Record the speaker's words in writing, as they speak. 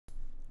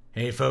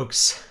Hey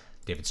folks,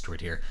 David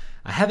Stewart here.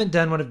 I haven't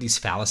done one of these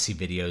fallacy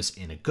videos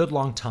in a good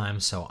long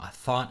time, so I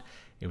thought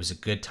it was a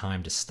good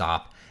time to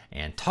stop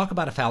and talk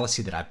about a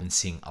fallacy that I've been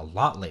seeing a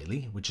lot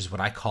lately, which is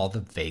what I call the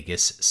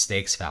Vegas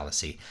stakes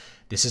fallacy.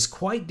 This is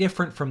quite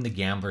different from the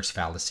gambler's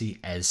fallacy,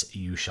 as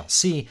you shall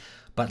see,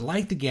 but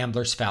like the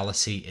gambler's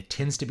fallacy, it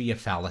tends to be a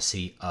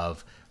fallacy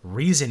of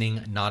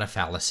reasoning, not a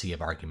fallacy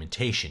of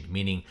argumentation,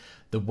 meaning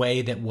the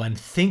way that one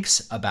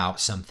thinks about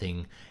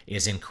something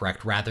is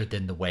incorrect rather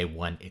than the way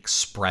one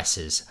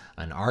expresses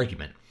an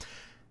argument.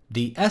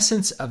 The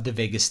essence of the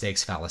Vegas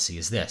stakes fallacy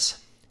is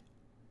this.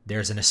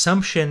 There's an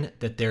assumption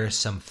that there is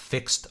some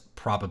fixed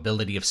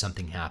probability of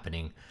something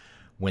happening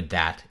when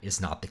that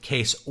is not the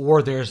case,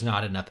 or there's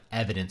not enough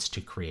evidence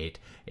to create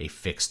a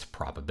fixed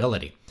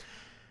probability.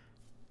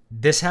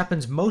 This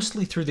happens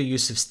mostly through the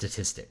use of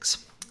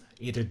statistics.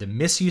 Either the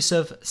misuse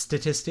of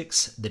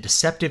statistics, the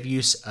deceptive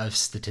use of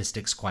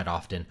statistics quite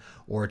often,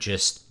 or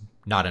just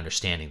not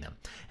understanding them.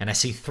 And I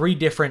see three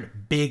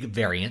different big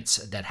variants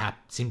that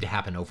seem to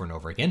happen over and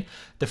over again.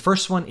 The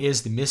first one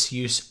is the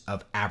misuse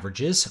of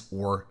averages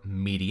or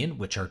median,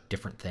 which are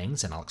different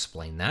things, and I'll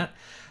explain that.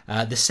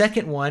 The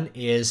second one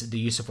is the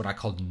use of what I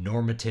call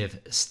normative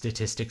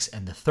statistics,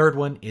 and the third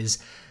one is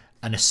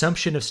an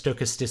assumption of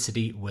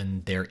stochasticity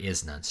when there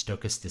is none.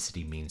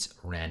 Stochasticity means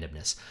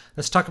randomness.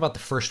 Let's talk about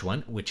the first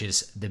one, which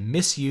is the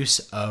misuse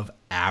of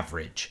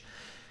average.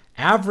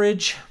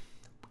 Average,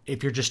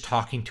 if you're just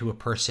talking to a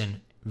person,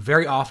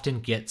 very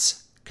often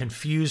gets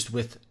confused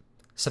with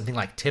something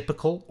like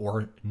typical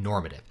or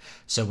normative.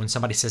 So when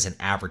somebody says an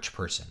average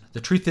person,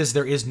 the truth is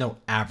there is no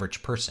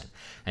average person.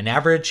 An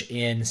average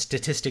in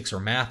statistics or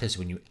math is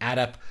when you add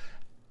up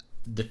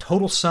the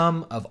total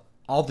sum of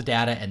all the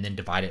data and then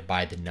divide it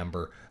by the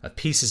number of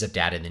pieces of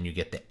data, and then you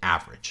get the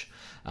average.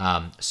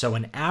 So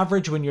an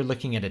average when you're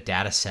looking at a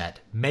data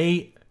set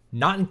may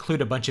not include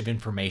a bunch of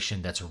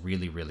information that's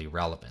really, really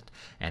relevant.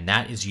 And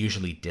that is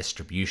usually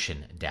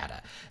distribution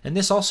data. And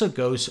this also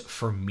goes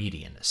for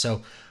median.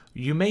 So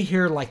you may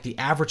hear like the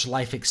average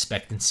life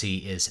expectancy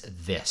is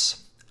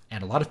this.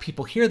 And a lot of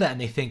people hear that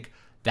and they think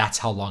that's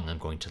how long I'm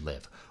going to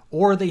live.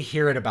 Or they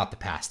hear it about the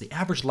past. The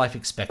average life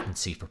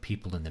expectancy for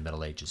people in the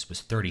Middle Ages was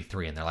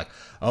 33. And they're like,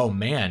 oh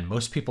man,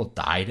 most people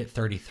died at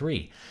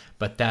 33.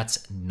 But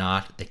that's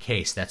not the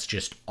case. That's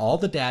just all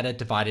the data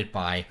divided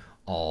by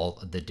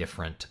all the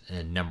different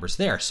numbers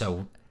there.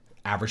 So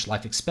average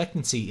life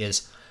expectancy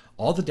is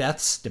all the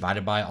deaths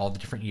divided by all the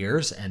different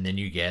years, and then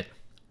you get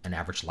an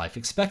average life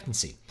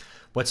expectancy.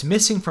 What's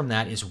missing from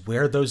that is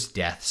where those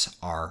deaths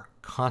are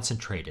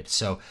concentrated.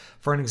 So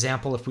for an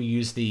example, if we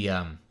use the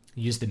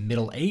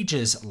Middle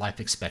Ages life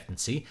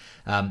expectancy,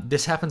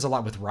 this happens a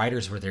lot with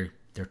writers where they're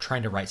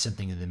trying to write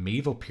something in the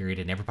medieval period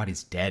and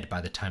everybody's dead by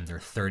the time they're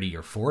 30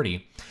 or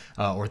 40,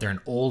 or they're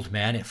an old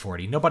man at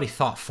 40. Nobody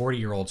thought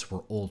 40-year-olds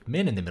were old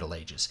men in the Middle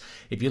Ages.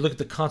 If you look at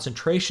the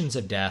concentrations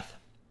of death,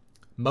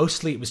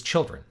 mostly it was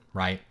children,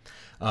 right?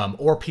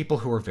 Or people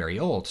who were very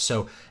old.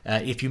 So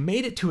if you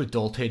made it to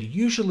adulthood,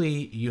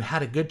 usually you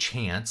had a good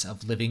chance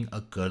of living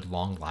a good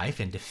long life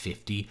into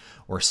 50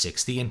 or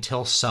 60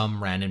 until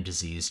some random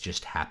disease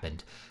just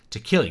happened to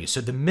kill you.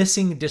 So the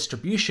missing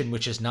distribution,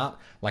 which is not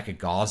like a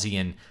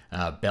Gaussian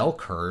bell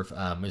curve,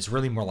 is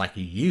really more like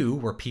a U,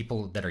 where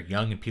people that are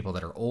young and people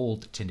that are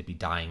old tend to be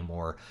dying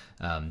more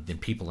than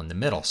people in the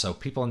middle. So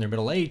people in their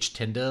middle age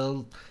tend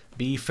to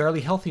be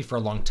fairly healthy for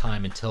a long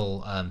time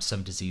until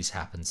some disease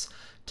happens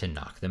to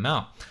knock them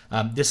out.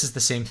 This is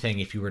the same thing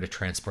if you were to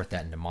transport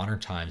that into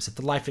modern times. If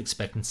the life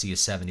expectancy is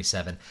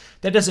 77,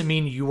 that doesn't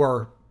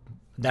mean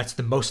that's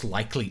the most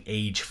likely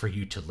age for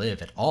you to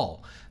live at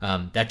all.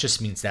 That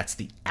just means that's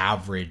the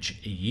average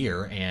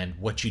year, and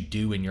what you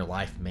do in your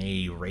life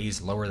may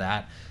raise, lower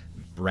that.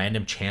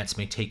 Random chance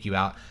may take you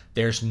out.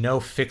 There's no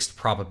fixed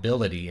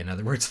probability, in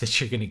other words, that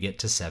you're going to get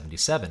to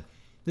 77.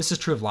 This is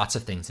true of lots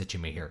of things that you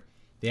may hear.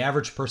 The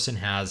average person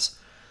has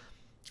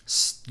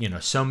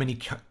so many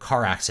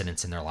car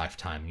accidents in their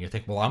lifetime. And you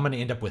think, well, I'm going to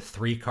end up with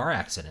 3 car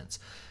accidents.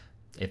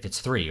 If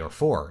it's 3 or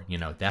 4,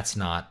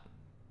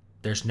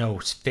 there's no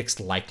fixed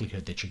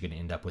likelihood that you're going to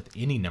end up with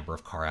any number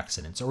of car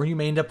accidents, or you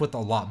may end up with a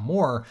lot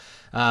more.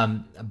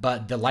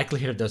 But the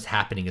likelihood of those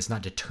happening is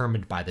not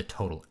determined by the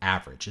total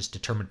average. It's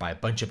determined by a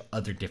bunch of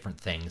other different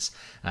things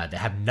that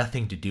have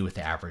nothing to do with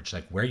the average,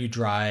 like where you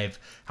drive,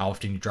 how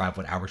often you drive,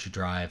 what hours you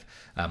drive,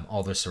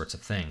 all those sorts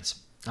of things.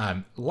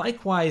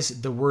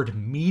 Likewise, the word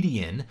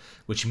median,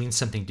 which means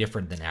something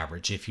different than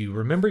average. If you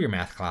remember your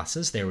math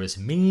classes, there was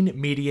mean,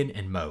 median,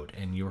 and mode.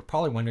 And you were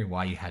probably wondering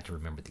why you had to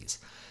remember these.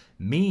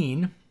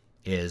 Mean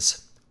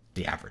is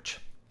the average.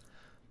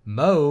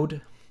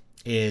 Mode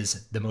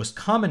is the most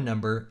common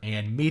number,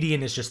 and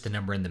median is just the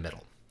number in the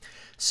middle.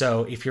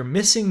 So if you're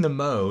missing the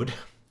mode,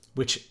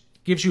 which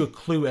gives you a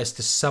clue as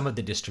to some of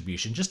the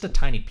distribution, just a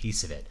tiny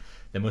piece of it,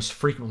 the most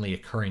frequently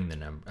occurring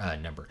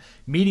number.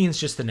 Median is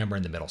just the number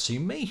in the middle. So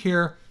you may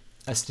hear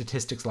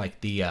statistics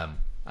like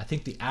I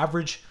think the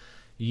average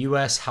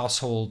U.S.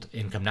 household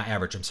income,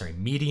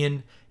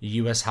 median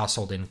U.S.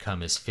 household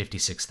income is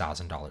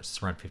 $56,000.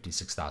 It's around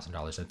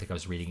 $56,000. I think I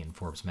was reading it in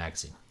Forbes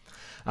magazine.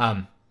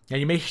 Now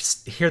you may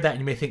hear that and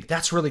you may think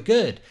that's really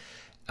good.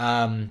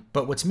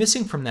 But what's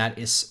missing from that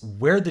is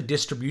where the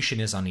distribution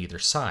is on either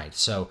side.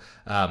 So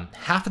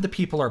half of the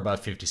people are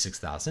above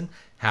 56,000,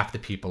 half the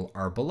people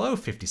are below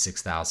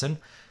 56,000.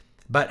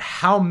 But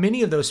how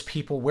many of those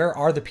people, where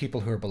are the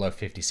people who are below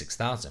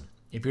 56,000?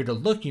 If you're to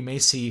look, you may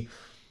see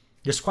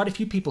there's quite a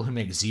few people who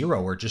make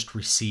zero or just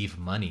receive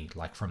money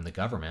like from the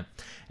government.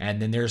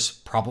 And then there's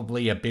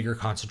probably a bigger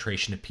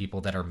concentration of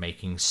people that are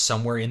making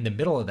somewhere in the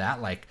middle of that,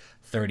 like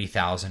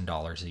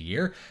 $30,000 a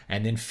year.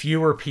 And then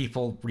fewer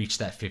people reach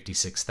that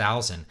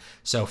 56,000.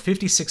 So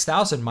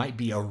 56,000 might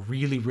be a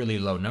really, really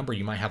low number.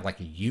 You might have like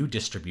a U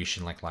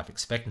distribution like life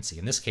expectancy.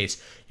 In this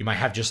case, you might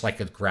have just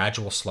like a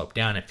gradual slope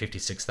down, and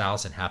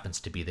 56,000 happens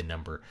to be the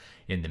number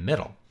in the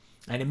middle.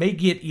 And it may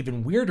get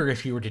even weirder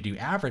if you were to do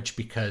average,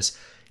 because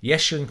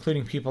yes, you're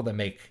including people that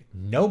make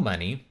no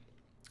money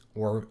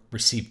or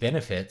receive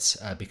benefits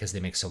because they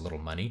make so little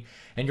money.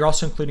 And you're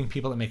also including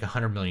people that make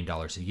 $100 million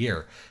a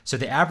year. So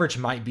the average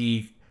might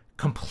be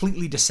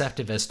completely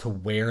deceptive as to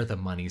where the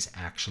money's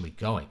actually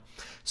going.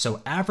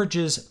 So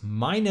averages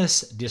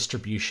minus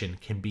distribution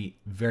can be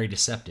very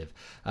deceptive.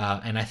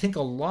 And I think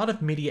a lot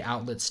of media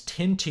outlets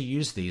tend to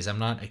use these. I'm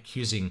not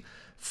accusing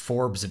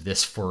Forbes of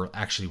this for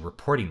actually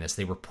reporting this.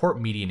 They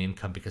report median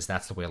income because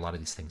that's the way a lot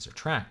of these things are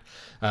tracked.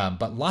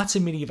 But lots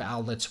of media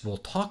outlets will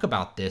talk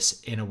about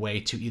this in a way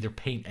to either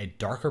paint a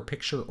darker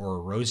picture or a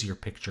rosier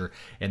picture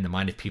in the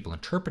mind of people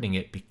interpreting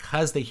it,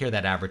 because they hear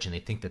that average and they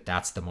think that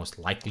that's the most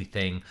likely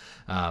thing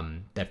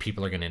that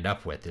people are going to end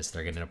up with, is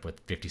they're going to end up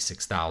with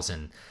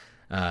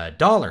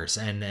 $56,000.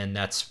 And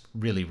that's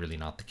really, really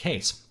not the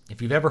case.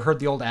 If you've ever heard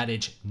the old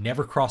adage,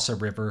 never cross a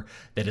river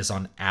that is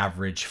on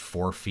average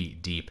 4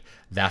 feet deep,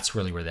 that's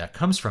really where that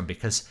comes from.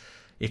 Because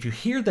if you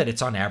hear that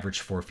it's on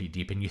average 4 feet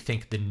deep and you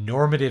think the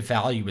normative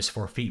value is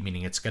 4 feet,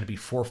 meaning it's going to be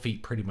 4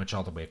 feet pretty much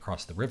all the way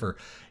across the river,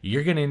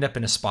 you're going to end up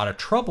in a spot of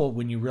trouble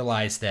when you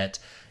realize that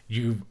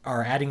you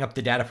are adding up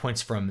the data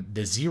points from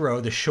the zero,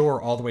 the shore,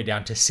 all the way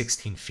down to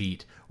 16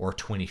 feet or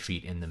 20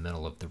 feet in the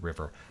middle of the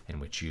river in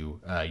which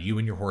you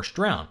and your horse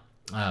drown.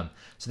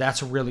 So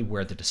that's really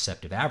where the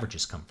deceptive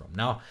averages come from.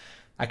 Now,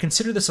 I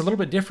consider this a little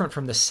bit different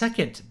from the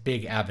second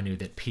big avenue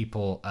that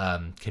people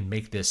can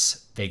make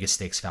this Vegas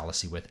stakes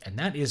fallacy with, and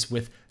that is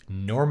with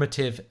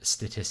normative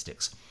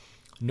statistics.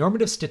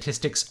 Normative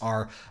statistics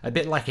are a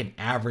bit like an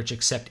average,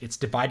 except it's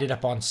divided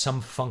up on some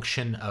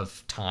function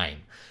of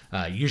time,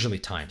 usually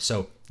time.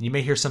 So you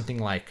may hear something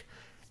like,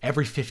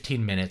 every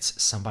 15 minutes,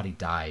 somebody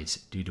dies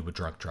due to a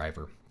drunk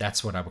driver.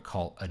 That's what I would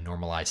call a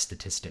normalized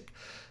statistic.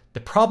 The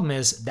problem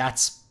is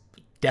that's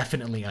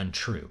definitely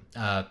untrue.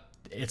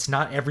 It's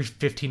not every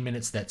 15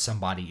 minutes that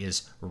somebody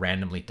is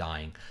randomly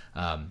dying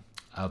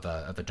of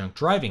a drunk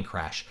driving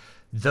crash.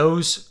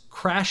 Those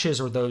crashes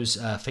or those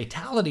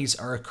fatalities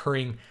are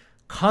occurring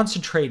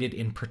concentrated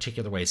in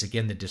particular ways.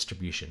 Again, the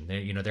distribution.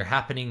 They're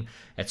happening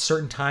at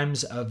certain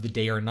times of the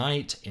day or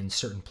night in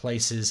certain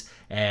places,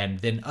 and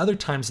then other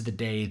times of the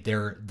day,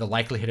 the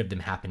likelihood of them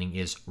happening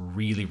is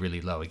really,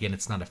 really low. Again,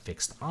 it's not a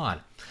fixed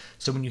odd.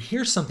 So when you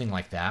hear something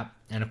like that,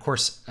 and of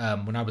course,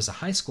 when I was a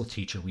high school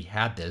teacher, we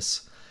had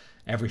this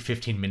every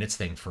 15 minutes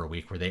thing for a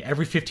week, where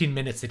every 15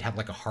 minutes they'd have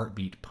like a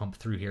heartbeat pump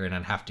through here, and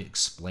I'd have to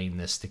explain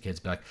this to kids,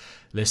 be like,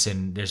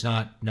 listen,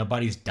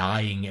 nobody's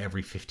dying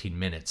every 15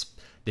 minutes.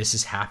 This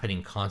is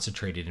happening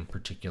concentrated in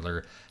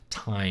particular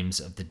times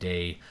of the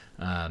day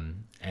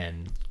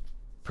and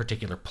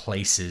particular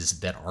places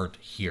that aren't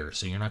here.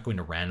 So you're not going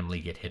to randomly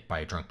get hit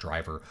by a drunk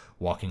driver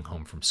walking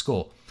home from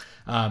school.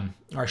 Or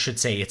I should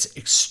say it's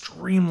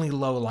extremely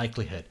low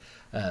likelihood.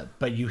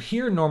 But you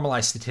hear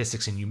normalized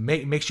statistics and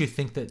makes you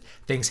think that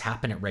things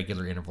happen at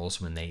regular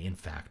intervals when they in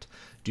fact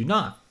do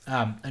not.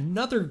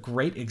 Another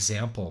great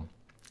example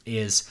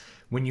is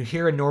when you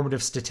hear a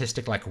normative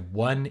statistic like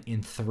 1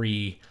 in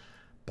 3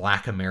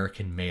 Black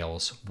American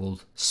males will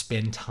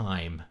spend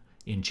time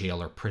in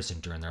jail or prison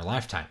during their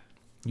lifetime.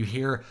 You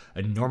hear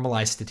a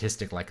normalized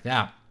statistic like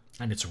that,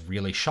 and it's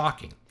really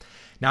shocking.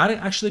 Now, I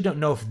actually don't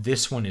know if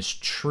this one is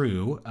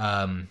true,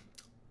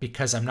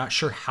 because I'm not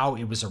sure how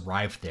it was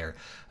arrived there.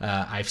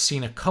 I've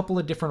seen a couple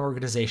of different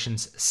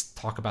organizations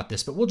talk about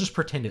this, but we'll just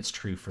pretend it's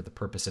true for the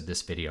purpose of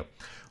this video.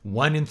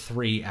 1 in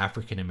 3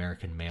 African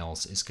American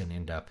males is going to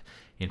end up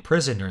in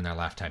prison during their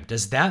lifetime.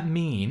 Does that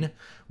mean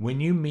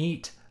when you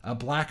meet a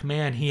black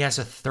man, he has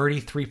a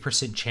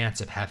 33%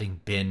 chance of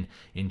having been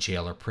in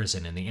jail or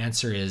prison? And the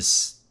answer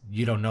is,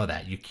 you don't know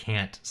that. You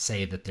can't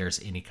say that there's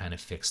any kind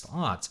of fixed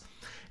odds.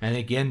 And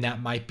again,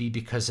 that might be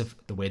because of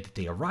the way that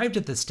they arrived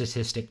at the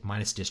statistic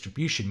minus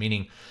distribution,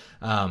 meaning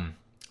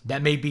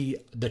that may be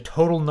the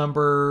total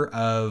number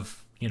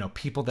of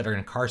people that are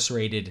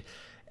incarcerated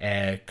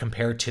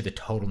compared to the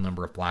total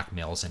number of black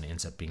males, and it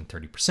ends up being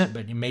 30%.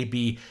 But it may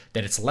be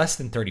that it's less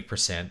than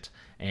 30%,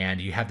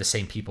 and you have the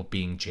same people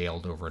being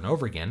jailed over and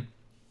over again,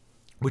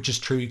 which is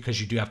true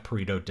because you do have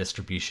Pareto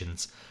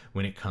distributions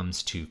when it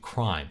comes to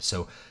crime.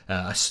 So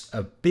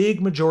a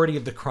big majority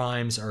of the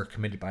crimes are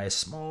committed by a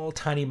small,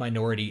 tiny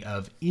minority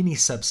of any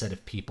subset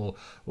of people,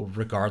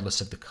 regardless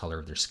of the color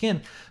of their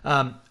skin.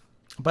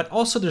 But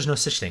also there's no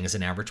such thing as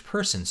an average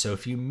person. So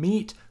if you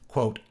meet,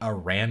 quote, a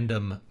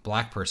random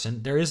black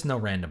person, there is no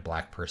random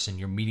black person.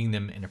 You're meeting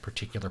them in a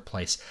particular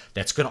place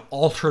that's going to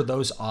alter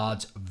those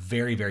odds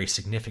very, very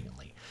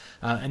significantly.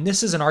 And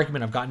this is an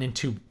argument I've gotten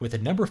into with a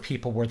number of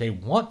people where they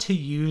want to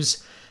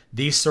use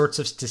these sorts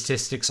of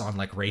statistics on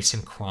like race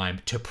and crime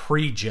to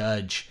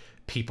prejudge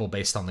people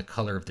based on the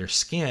color of their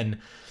skin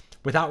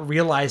without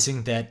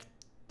realizing that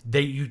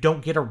you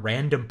don't get a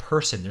random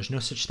person. There's no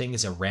such thing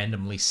as a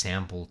randomly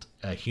sampled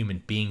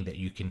human being that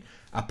you can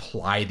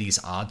apply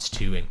these odds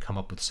to and come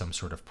up with some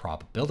sort of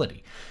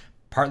probability.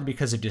 Partly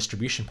because of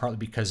distribution, partly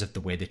because of the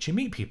way that you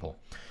meet people.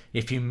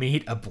 If you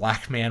meet a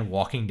black man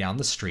walking down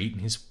the street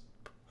and he's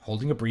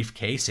holding a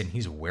briefcase and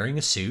he's wearing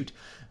a suit,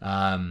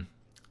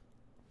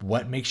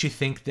 what makes you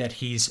think that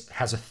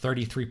has a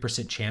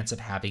 33% chance of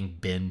having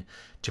been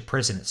to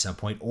prison at some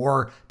point,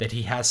 or that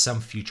he has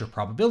some future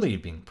probability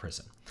of being in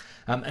prison?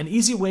 An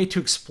easy way to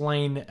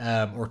explain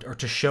or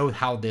to show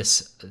how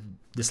this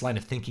line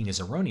of thinking is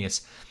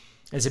erroneous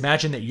is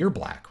imagine that you're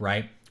black,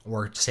 right?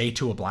 Or say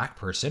to a black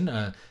person,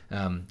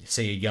 find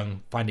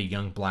a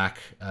young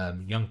black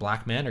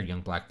man or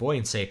young black boy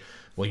and say,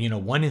 well,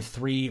 1 in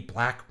 3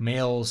 black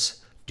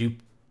males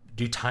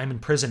do time in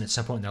prison at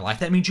some point in their life.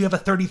 That means you have a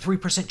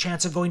 33%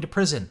 chance of going to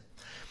prison.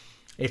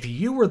 If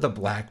you were the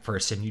black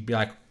person, you'd be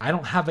like, I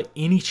don't have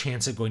any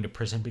chance of going to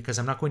prison because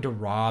I'm not going to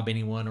rob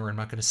anyone, or I'm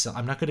not going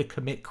to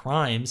commit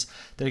crimes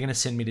that are going to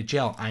send me to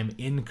jail. I'm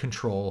in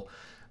control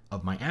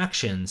of my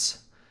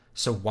actions.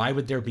 So why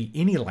would there be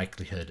any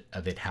likelihood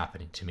of it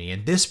happening to me?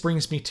 And this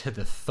brings me to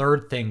the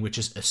third thing, which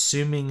is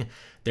assuming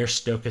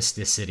there's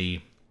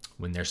stochasticity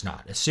when there's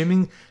not.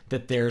 Assuming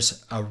that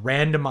there's a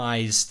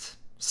randomized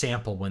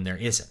sample when there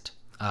isn't.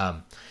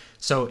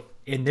 So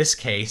in this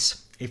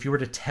case, if you were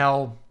to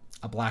tell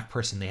a black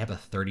person they have a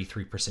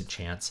 33%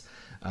 chance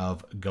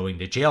of going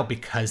to jail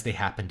because they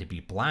happen to be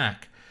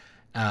black,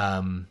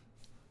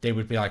 they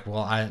would be like,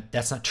 well,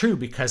 that's not true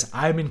because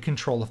I'm in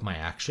control of my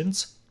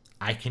actions.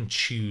 I can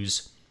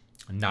choose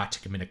not to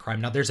commit a crime.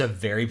 Now, there's a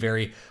very,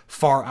 very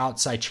far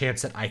outside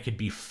chance that I could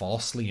be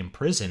falsely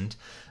imprisoned,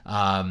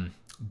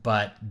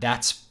 but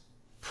that's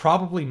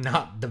probably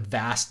not the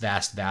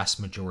vast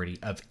majority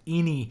of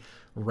any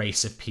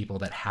race of people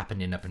that happen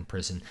to end up in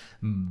prison.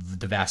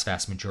 The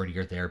vast majority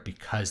are there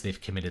because they've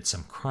committed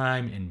some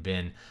crime and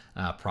been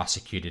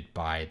prosecuted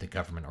by the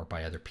government or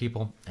by other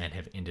people and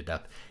have ended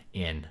up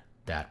in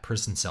that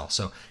prison cell.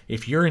 So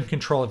if you're in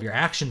control of your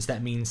actions,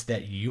 that means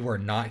that you are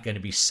not going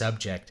to be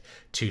subject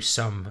to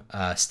some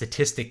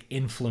statistic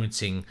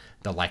influencing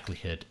the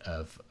likelihood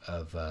of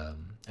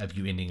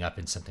you ending up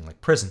in something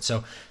like prison.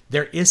 So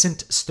there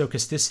isn't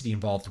stochasticity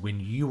involved when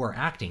you are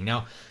acting.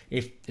 Now,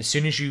 as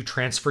soon as you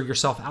transfer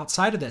yourself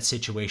outside of that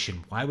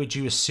situation, why would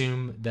you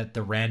assume that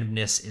the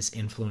randomness is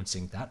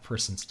influencing that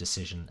person's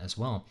decision as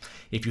well?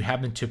 If you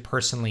happen to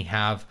personally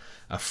have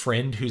a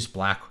friend who's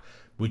black,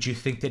 would you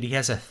think that he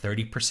has a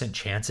 30%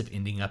 chance of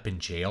ending up in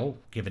jail,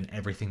 given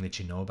everything that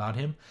you know about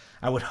him?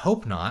 I would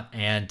hope not.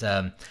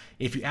 And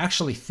if you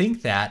actually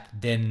think that,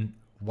 then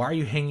why are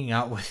you hanging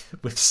out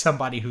with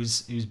somebody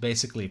who's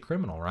basically a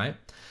criminal, right?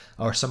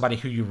 Or somebody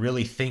who you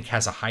really think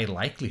has a high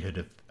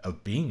likelihood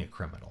of being a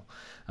criminal?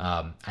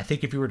 I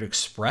think if you were to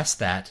express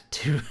that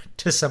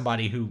to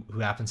somebody who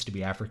happens to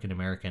be African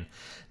American,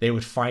 they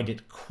would find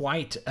it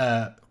quite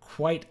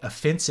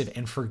offensive,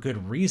 and for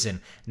good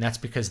reason. And that's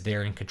because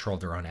they're in control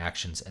of their own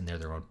actions and they're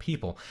their own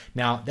people.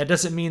 Now, that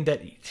doesn't mean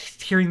that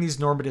hearing these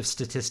normative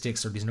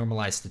statistics or these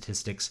normalized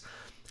statistics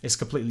is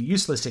completely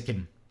useless. It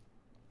can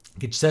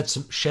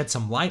shed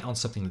some light on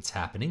something that's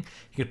happening.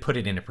 You could put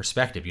it into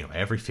perspective.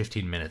 Every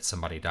 15 minutes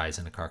somebody dies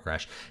in a car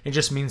crash. It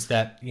just means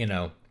that,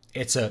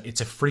 it's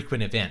a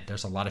frequent event.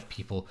 There's a lot of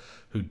people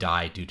who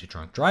die due to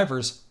drunk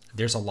drivers.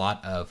 There's a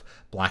lot of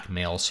black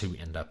males who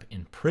end up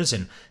in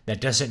prison.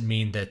 That doesn't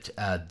mean that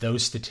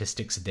those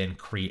statistics then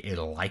create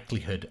a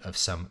likelihood of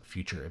some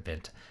future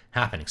event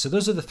happening. So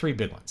those are the three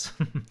big ones.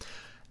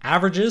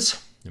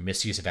 Averages, the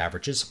misuse of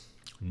averages,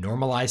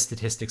 normalized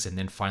statistics, and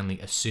then finally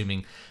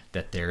assuming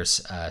that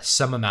there's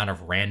some amount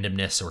of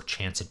randomness or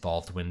chance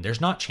involved when there's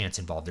not chance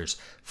involved. There's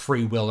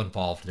free will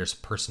involved. There's a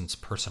person's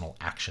personal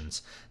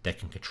actions that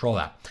can control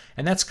that.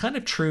 And that's kind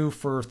of true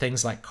for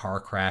things like car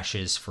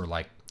crashes, for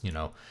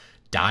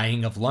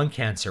dying of lung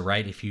cancer,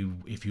 right? If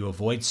you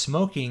avoid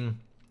smoking,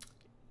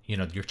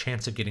 your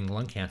chance of getting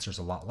lung cancer is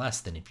a lot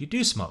less than if you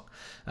do smoke.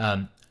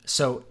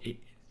 So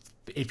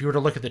if you were to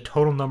look at the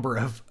total number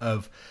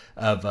of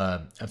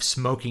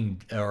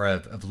smoking or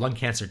of lung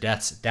cancer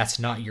deaths, that's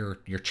not your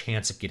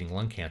chance of getting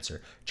lung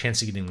cancer.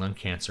 Chance of getting lung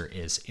cancer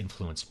is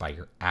influenced by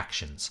your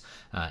actions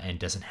and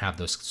doesn't have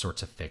those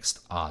sorts of fixed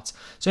odds.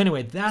 So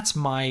anyway, that's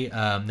my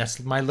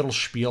little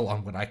spiel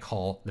on what I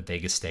call the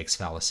Vegas stakes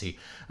fallacy.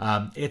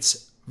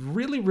 It's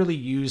really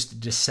used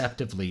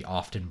deceptively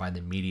often by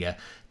the media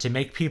to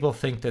make people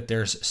think that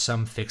there's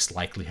some fixed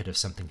likelihood of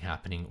something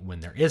happening when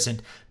there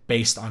isn't,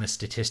 based on a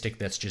statistic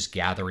that's just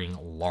gathering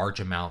large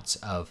amounts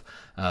of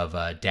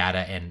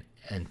data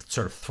and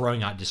sort of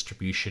throwing out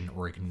distribution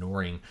or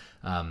ignoring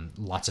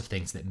lots of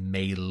things that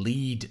may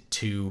lead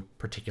to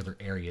particular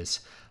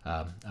areas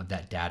of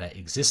that data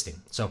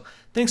existing. So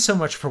thanks so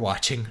much for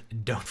watching.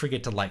 Don't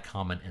forget to like,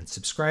 comment, and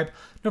subscribe.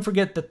 Don't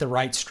forget that the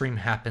Write stream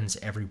happens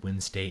every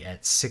Wednesday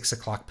at 6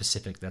 o'clock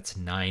Pacific. That's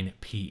 9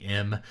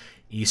 p.m.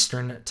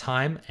 Eastern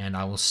time, and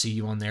I will see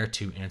you on there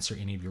to answer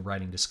any of your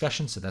writing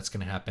discussions. So that's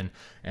going to happen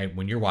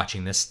when you're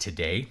watching this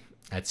today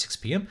at 6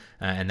 p.m.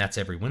 And that's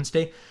every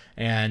Wednesday.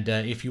 And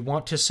if you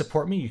want to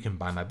support me, you can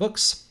buy my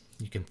books.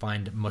 You can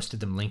find most of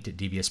them linked at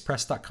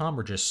dvspress.com,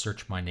 or just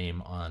search my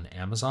name on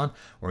Amazon,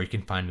 or you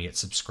can find me at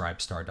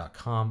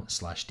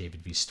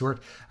subscribestar.com/DavidVStewart.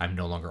 I'm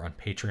no longer on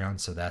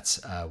Patreon, so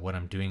that's what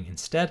I'm doing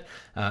instead.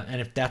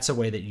 And if that's a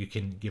way that you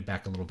can give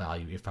back a little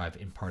value, if I've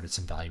imparted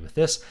some value with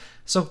this.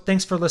 So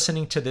thanks for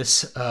listening to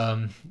this,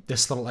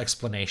 this little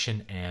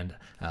explanation, and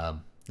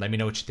let me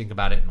know what you think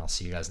about it, and I'll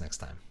see you guys next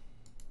time.